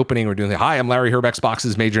doing my opening. We're doing hi, I'm Larry Herb,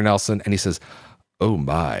 Xbox's Major Nelson, and he says, oh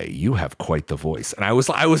my, you have quite the voice. And I was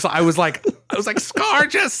like, Scar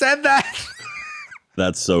just said that.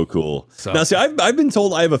 That's so cool. So, now, see, I've been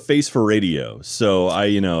told I have a face for radio, so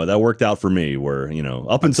that worked out for me. Where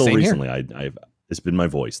up until recently, it's been my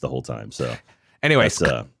voice the whole time. So, anyways,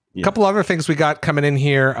 a couple other things we got coming in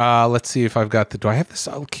here. Let's see if I've got do I have this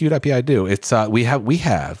all queued up? Yeah, I do. It's we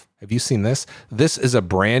have. Have you seen this? This is a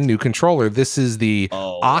brand new controller. This is the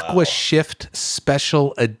Aqua Shift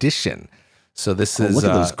Special Edition. So this is look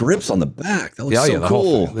at those grips on the back. That looks so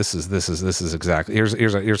cool. This is exactly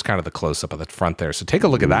here's kind of the close up of the front there. So take a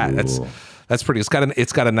look at that. That's pretty. It's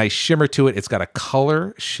got a nice shimmer to it. It's got a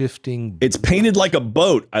color shifting. It's painted like a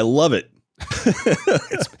boat. I love it.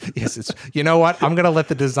 It's you know what? I'm gonna let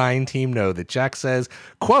the design team know that Jack says,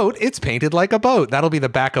 quote, it's painted like a boat. That'll be the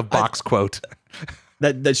back of box quote.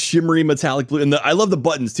 That shimmery metallic blue, and I love the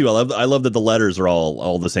buttons too. I love that the letters are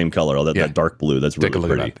all the same color. That dark blue. That's really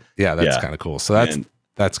pretty. Yeah, that's kind of cool. So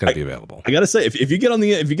That's going to be available. I gotta say, if you get on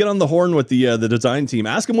the horn with the design team,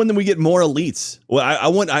 ask them when we get more elites. Well,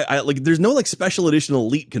 I like. There's no like special edition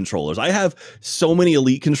elite controllers. I have so many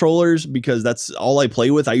elite controllers because that's all I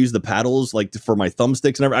play with. I use the paddles like for my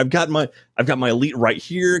thumbsticks and everything. I've got my elite right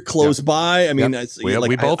here, close by. I mean,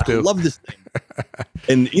 we both do. I love this thing.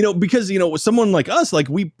 And because with someone like us, like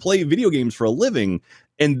we play video games for a living.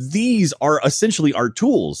 And these are essentially our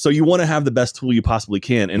tools. So you want to have the best tool you possibly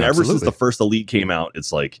can. And ever since the first Elite came out,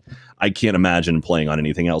 it's like, I can't imagine playing on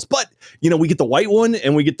anything else. But, we get the white one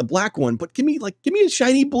and we get the black one. But give me a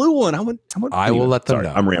shiny blue one. I will let them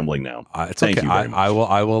know. I'm rambling now. It's okay. I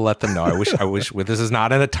will let them know. I wish this is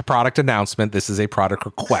not a product announcement. This is a product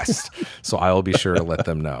request. So I will be sure to let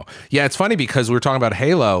them know. Yeah, it's funny because we were talking about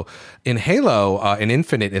Halo. In Halo, in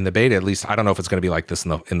Infinite, in the beta, at least, I don't know if it's going to be like this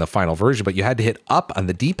in the final version, but you had to hit up on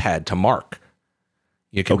the D-pad to mark.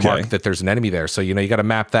 You can mark that there's an enemy there. So you got to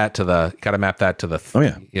map that to the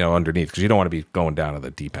underneath, because you don't want to be going down to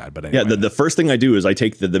the D-pad. But anyway. Yeah, the first thing I do is I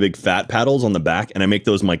take the big fat paddles on the back and I make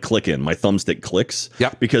those my my thumbstick clicks.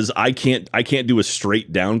 Yep. Because I can't do a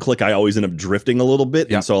straight down click. I always end up drifting a little bit.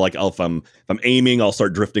 Yep. And so like if I'm aiming, I'll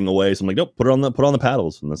start drifting away. So I'm like, nope, put on the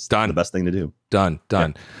paddles, and that's the best thing to do. Done.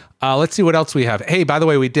 Yeah. Let's see what else we have. Hey, by the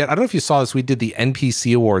way, I don't know if you saw this. We did the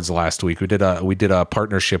NPC Awards last week. We did a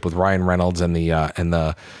partnership with Ryan Reynolds and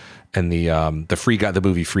the Free Guy, the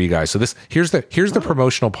movie Free Guy. So here's the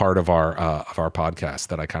promotional part of our podcast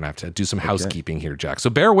that I kind of have to do some housekeeping here, Jack.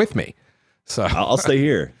 So bear with me. So I'll stay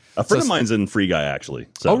here. A friend of mine's in Free Guy, actually.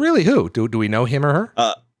 So. Oh, really? Who? Do we know him or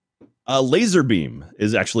her? Laserbeam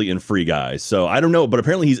is actually in Free Guy, so I don't know, but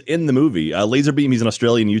apparently he's in the movie. Laserbeam, he's an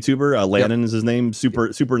Australian YouTuber. Lannon is his name.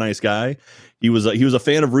 Super nice guy. He was a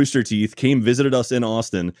fan of Rooster Teeth. Visited us in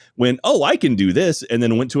Austin. Went, I can do this, and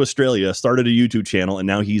then went to Australia, started a YouTube channel, and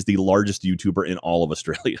now he's the largest YouTuber in all of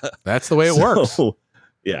Australia. That's the way it works.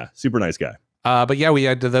 Yeah, super nice guy. But yeah, we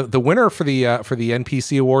had the winner for the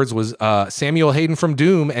NPC Awards was Samuel Hayden from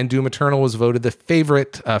Doom, and Doom Eternal was voted the fan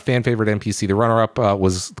favorite NPC. The runner up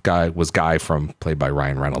was Guy played by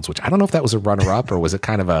Ryan Reynolds, which I don't know if that was a runner up or was it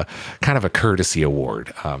kind of a courtesy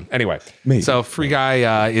award. Anyway, maybe. So Free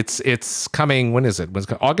Guy, it's coming. When is it?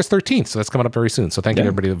 August 13th. So that's coming up very soon. So thank you to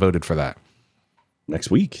everybody that voted for that.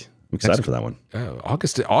 Next week. I'm excited for that one.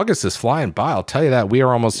 August is flying by. I'll tell you that. We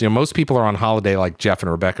are almost, most people are on holiday like Jeff and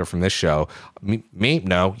Rebecca from this show.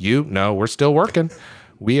 No, we're still working.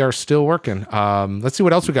 We are still working. Let's see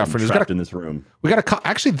what else we got for news. Trapped in this room. We got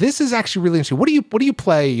actually, this is actually really interesting. What do you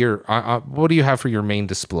play what do you have for your main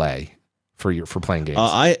display for playing games?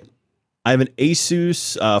 I have an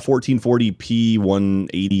Asus 1440p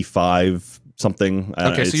 185 something.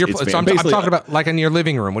 Okay, so I'm talking about like in your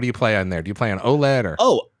living room. What do you play on there? Do you play on OLED or?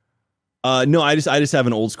 No, I just have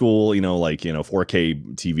an old school,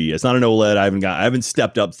 4K TV. It's not an OLED. I haven't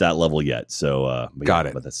stepped up to that level yet. So got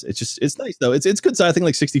it. But it's nice though. It's good size. I think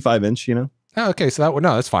like 65 inch. Oh, okay, so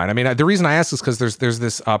that's fine. I mean, the reason I ask is because there's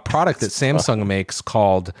this product that Samsung makes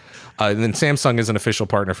called, and then Samsung is an official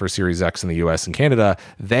partner for Series X in the US and Canada.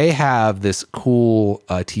 They have this cool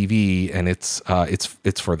TV, and it's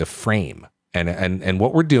for the frame. And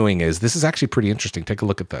what we're doing is, this is actually pretty interesting. Take a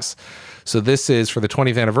look at this. So this is for the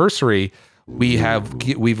 20th anniversary. We've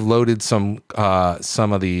loaded some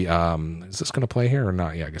of the is this going to play here or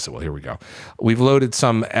not? Yeah, I guess it will. Here we go. We've loaded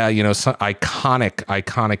some some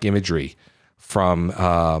iconic imagery from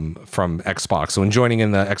Xbox. So in joining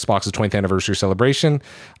in the Xbox's 20th anniversary celebration,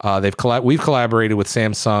 we've collaborated with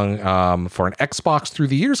Samsung for an Xbox Through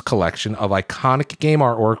the Years collection of iconic game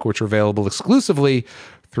artwork, which are available exclusively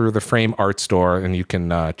through the Frame Art Store, and you can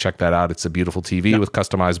check that out. It's a beautiful TV with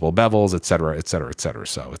customizable bevels, et cetera, et cetera, et cetera.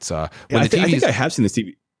 So it's I think I have seen this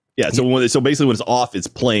TV. Yeah, so basically when it's off, it's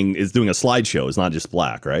doing a slideshow. It's not just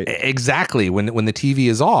black, right? Exactly. When the TV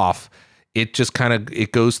is off, it just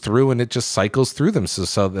it goes through and it just cycles through them.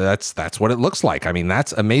 So that's what it looks like. I mean,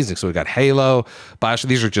 that's amazing. So we got Halo, BioShock.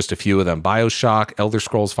 These are just a few of them. BioShock, Elder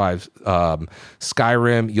Scrolls 5,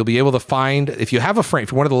 Skyrim. You'll be able to find, if you have a frame,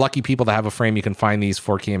 if you're one of the lucky people that have a frame, you can find these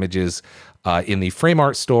 4K images in the Frame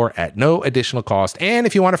Art Store at no additional cost. And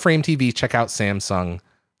if you want a frame TV, check out Samsung.com.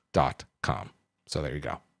 So there you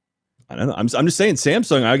go. I don't know. I'm just saying,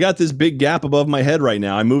 Samsung. I got this big gap above my head right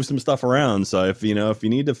now. I moved some stuff around, so if you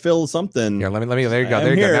need to fill something, yeah, let me. There you go.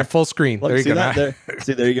 There you go. That full screen. There you go.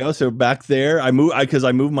 See, there you go. So back there, I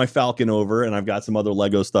moved my Falcon over, and I've got some other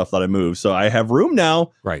Lego stuff that I moved, so I have room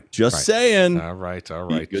now. Right. Just saying. All right.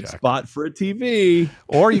 Good spot for a TV.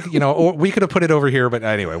 Or or we could have put it over here, but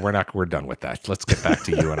anyway, we're done with that. Let's get back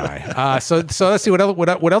to you and I. So let's see what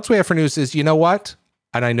else we have for news. Is, you know what?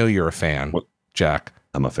 And I know you're a fan, Jack.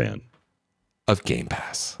 I'm a fan. of Game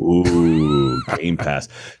Pass. Ooh, Game Pass.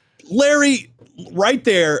 Larry, right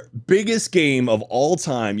there, biggest game of all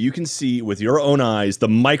time. You can see with your own eyes the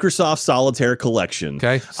Microsoft Solitaire collection.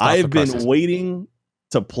 Okay. I have been waiting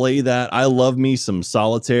to play that. I love me some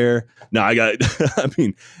Solitaire. No, I got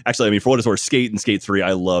actually, for what it's worth, Skate and Skate 3.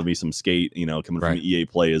 I love me some Skate, coming from EA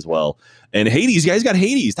Play as well. And Hades, you guys got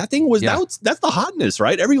Hades. That thing was that's the hotness,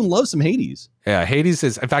 right? Everyone loves some Hades. Yeah, Hades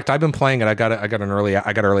is. In fact, I've been playing it. I got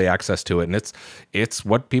early access to it, and it's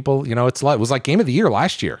what people it's like. It was like Game of the Year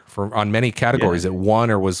last year on many categories. It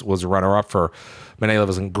won or was a runner up for many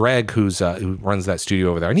levels. And Greg, who runs that studio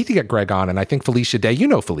over there, I need to get Greg on, and I think Felicia Day.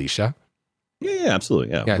 Felicia. Yeah,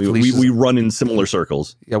 absolutely. Yeah, we run in similar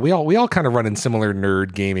circles. Yeah, we all kind of run in similar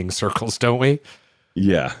nerd gaming circles, don't we?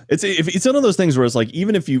 Yeah, it's one of those things where it's like,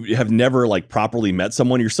 even if you have never like properly met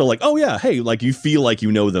someone, you're still like, oh yeah, hey, like you feel like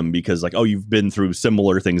you know them because like, oh, you've been through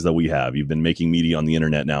similar things that we have. You've been making media on the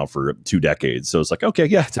internet now for 2 decades, so it's like, okay,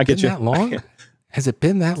 yeah, I get you. That long? Has it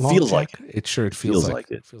been that long? Feels like it. It feels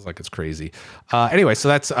like it. It feels like it's crazy. Anyway, so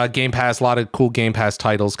that's Game Pass. A lot of cool Game Pass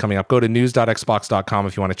titles coming up. Go to news.xbox.com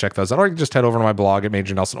if you want to check those out, or you can just head over to my blog at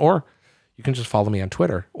Major Nelson, or you can just follow me on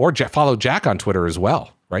Twitter, or follow Jack on Twitter as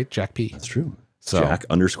well, right? Jack P. That's true. So,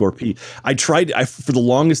 Jack_P. For the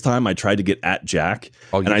longest time, I tried to get at Jack,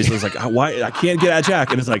 and I was like, why? I can't get at Jack.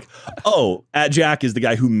 And it's like, oh, at Jack is the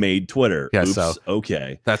guy who made Twitter. Yeah, Oops, so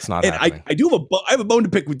okay. That's not happening. I have a bone to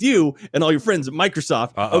pick with you and all your friends at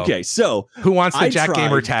Microsoft. Okay, so who wants the Jack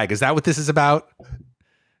gamer tag? Is that what this is about?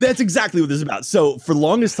 That's exactly what this is about. So for the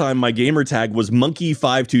longest time, my gamer tag was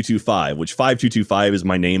Monkey5225, which 5225 is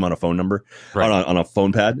my name on a phone number, on a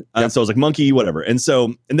phone pad. And so I was like, Monkey, whatever. And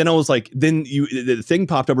then I was like, the thing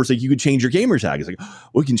popped up where it's like, you could change your gamer tag. It's like, oh,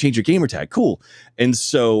 we can change your gamer tag. Cool. And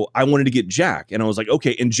so I wanted to get Jack, and I was like,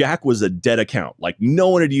 okay. And Jack was a dead account. Like no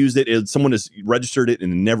one had used it. Someone has registered it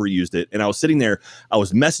and never used it. And I was sitting there, I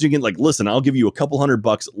was messaging it like, listen, I'll give you a couple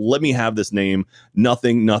 $100. Let me have this name.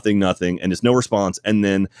 Nothing. And it's no response. And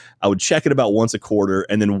then I would check it about once a quarter,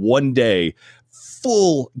 and then one day,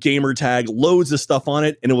 full gamer tag, loads of stuff on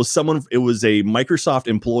it, and it was a Microsoft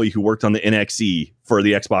employee who worked on the NXE for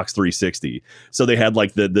the Xbox 360. So they had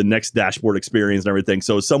like the next dashboard experience and everything.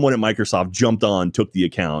 So someone at Microsoft jumped on, took the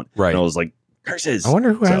account, right? And I was like, curses. I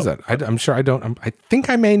wonder who has that. I'm sure I don't. I think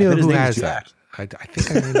I may know who has that. I think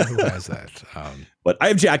I may know who has that. But I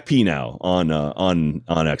have Jack P now on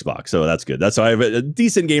Xbox, so that's good. That's why I have a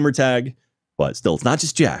decent gamer tag. But still, it's not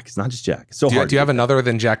just Jack. It's so hard. Do you have another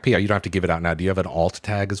than Jack P? You don't have to give it out now. Do you have an alt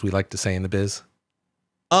tag, as we like to say in the biz?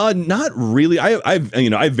 Not really.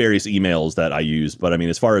 I've various emails that I use, but I mean,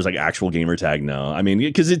 as far as like actual gamer tag, no. I mean,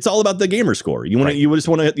 because it's all about the gamer score. You want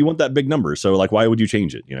that big number. So like, why would you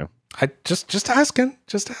change it? I just asking.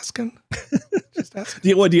 Just asking. Do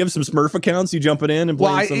you have some Smurf accounts? You jumping in and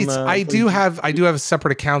playing I do have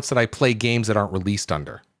separate accounts that I play games that aren't released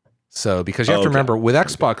under. So, because you have to remember with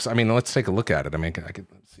Xbox, I mean, let's take a look at it. I mean,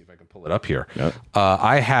 let's see if I can pull it up here. Yep.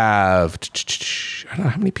 I have, I don't know,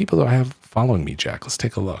 how many people do I have following me, Jack? Let's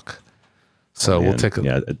take a look. So we'll take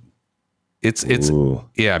a, it's, I mean,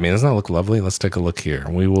 doesn't that look lovely? Let's take a look here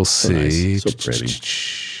and we will see. So pretty.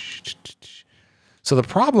 So the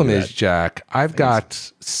problem is, Jack, I've got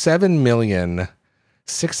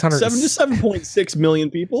 7.6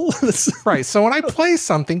 million people. Right. So when I play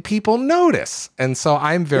something, people notice. And so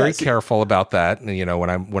I'm very careful about that.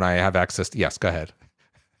 And, when I have access to, yes, go ahead.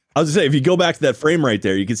 I was gonna say, if you go back to that frame right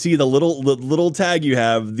there, you can see the little tag you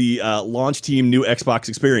have, the launch team new Xbox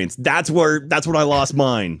experience. That's when I lost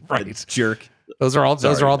mine. Right. Jerk. Those are all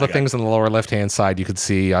the things on the lower left-hand side. You could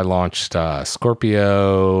see I launched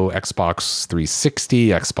Scorpio, Xbox 360,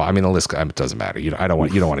 Xbox. I mean, the list, it doesn't matter. You don't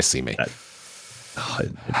want to see me. It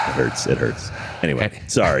hurts. It hurts. Anyway,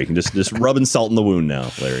 sorry. Just rubbing salt in the wound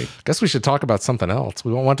now, Larry. Guess we should talk about something else.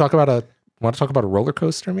 We want to talk about a roller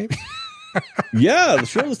coaster, maybe. Yeah,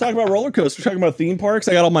 sure. Let's talk about roller coasters. We're talking about theme parks.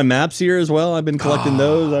 I got all my maps here as well. I've been collecting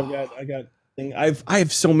those. I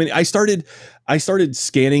have so many. I started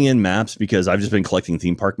scanning in maps because I've just been collecting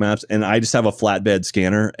theme park maps, and I just have a flatbed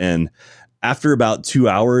scanner. And after about 2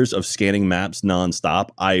 hours of scanning maps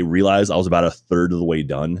nonstop, I realized I was about a third of the way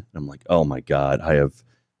done. And I'm like, oh my God, I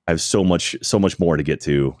have so much more to get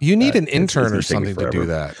to. You need an intern or something to do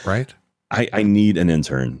that, right? I need an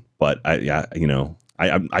intern, but I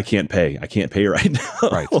can't pay. I can't pay right now.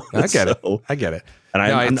 Right. I get it.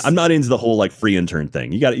 And I'm not into the whole like free intern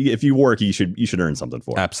thing. If you work, you should earn something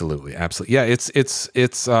for it. Absolutely. Yeah,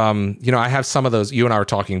 it's I have some of those. You and I were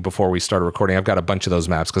talking before we started recording. I've got a bunch of those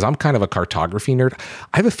maps because I'm kind of a cartography nerd.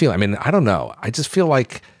 I have a feeling, I mean, I don't know. I just feel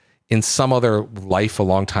like in some other life a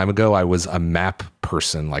long time ago, I was a map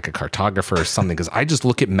person, like a cartographer or something, because I just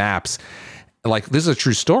look at maps like, this is a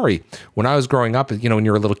true story. When I was growing up, you know, when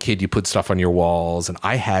you're a little kid, you put stuff on your walls, and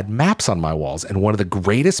I had maps on my walls. And one of the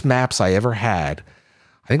greatest maps I ever had,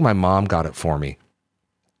 I think my mom got it for me.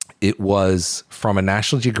 It was from a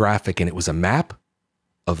National Geographic, and it was a map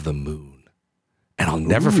of the moon. And I'll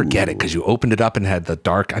never forget it, because you opened it up and had the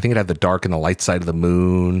dark, I think it had the dark and the light side of the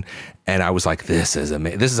moon. And I was like, this is a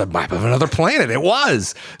map of another planet. It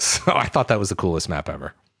was. So I thought that was the coolest map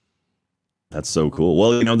ever. That's so cool.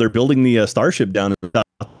 Well, you know, they're building the Starship down in the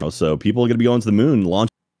south, so people are going to be going to the moon,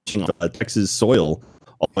 launching Texas soil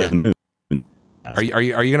all the way to the moon. Are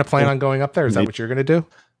you going to plan on going up there? Is that what you're going to do?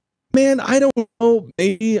 Man, I don't know.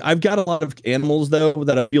 Maybe. I've got a lot of animals though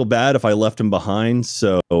that I feel bad if I left them behind.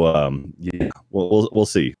 So yeah, we'll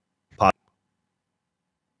see. Am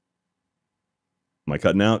I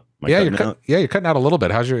cutting out? You're cutting out a little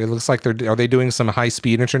bit. It looks like are they doing some high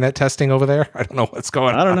speed internet testing over there? I don't know what's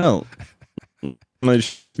going on. I don't know. I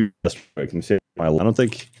don't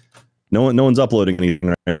think no one's uploading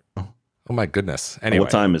anything right now. Oh my goodness. Anyway,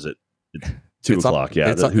 what time is it? It's 2 o'clock.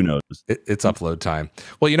 Yeah, who knows? It's upload time.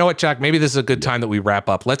 Well, you know what, Jack? Maybe this is a good time that we wrap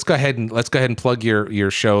up. Let's go ahead and plug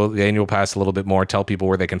your show, the Annual Pass, a little bit more. Tell people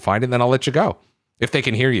where they can find it, and then I'll let you go if they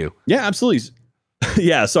can hear you. Yeah, absolutely.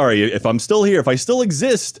 Yeah, sorry if I'm still here, if I still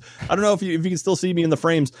exist. I don't know if you can still see me in the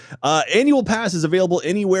frames. Annual Pass is available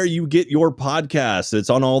anywhere you get your podcasts. It's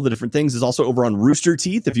on all the different things. It's also over on Rooster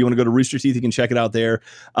Teeth. If you want to go to Rooster Teeth, you can check it out there.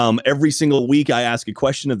 Every single week, I ask a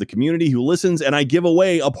question of the community who listens, and I give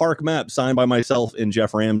away a park map signed by myself and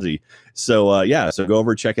Jeff Ramsey. So so go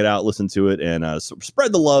over, check it out, listen to it, and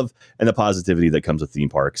spread the love and the positivity that comes with theme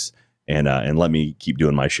parks. And let me keep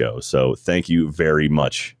doing my show. So thank you very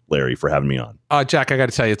much, Larry, for having me on. Jack, I got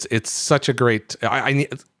to tell you, it's such a great. I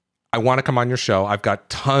want to come on your show. I've got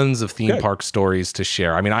tons of theme park stories to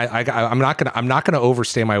share. I mean, I'm not gonna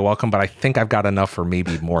overstay my welcome, but I think I've got enough for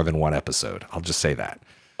maybe more than one episode. I'll just say that.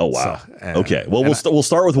 Oh wow. So, okay. Well, we'll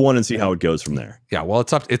start with one and see how it goes from there. Yeah. Well,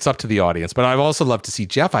 it's up to the audience, but I've also loved to see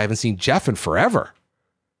Jeff. I haven't seen Jeff in forever.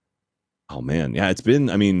 Oh man, yeah. It's been.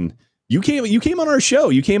 I mean. You came on our show.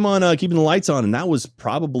 You came on Keeping the Lights On, and that was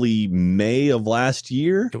probably May of last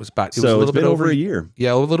year. It was a little bit over a year.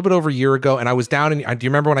 Yeah, a little bit over a year ago. And I was down in. Do you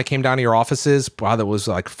remember when I came down to your offices? Wow, that was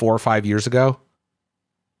like 4 or 5 years ago.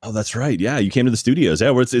 Oh, that's right. Yeah, you came to the studios.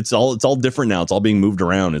 Yeah, it's all different now. It's all being moved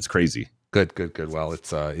around. It's crazy. Good. Well,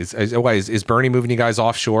 is Bernie moving you guys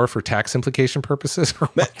offshore for tax implication purposes? Or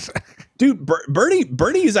what? Dude,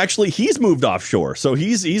 Bernie is actually, he's moved offshore, so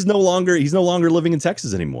he's no longer living in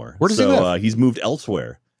Texas anymore. Where does he live? He's moved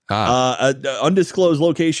elsewhere. Undisclosed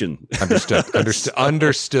location.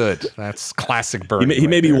 Understood. That's classic Bernie. He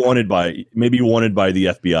may be wanted by the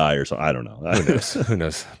FBI or something. I don't know. Who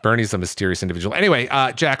knows? Bernie's a mysterious individual. Anyway,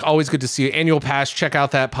 Jack, always good to see you. Annual Pass. Check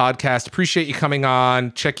out that podcast. Appreciate you coming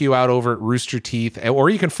on. Check you out over at Rooster Teeth, or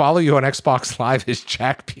you can follow you on Xbox Live as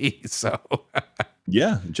Jack P. So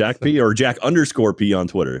yeah, Jack P or Jack_P on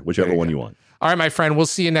Twitter, whichever one you want. All right, my friend, we'll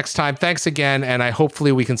see you next time. Thanks again, and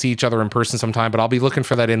hopefully we can see each other in person sometime, but I'll be looking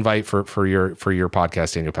for that invite for your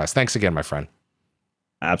podcast, Annual Pass. Thanks again, my friend.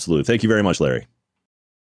 Absolutely. Thank you very much, Larry.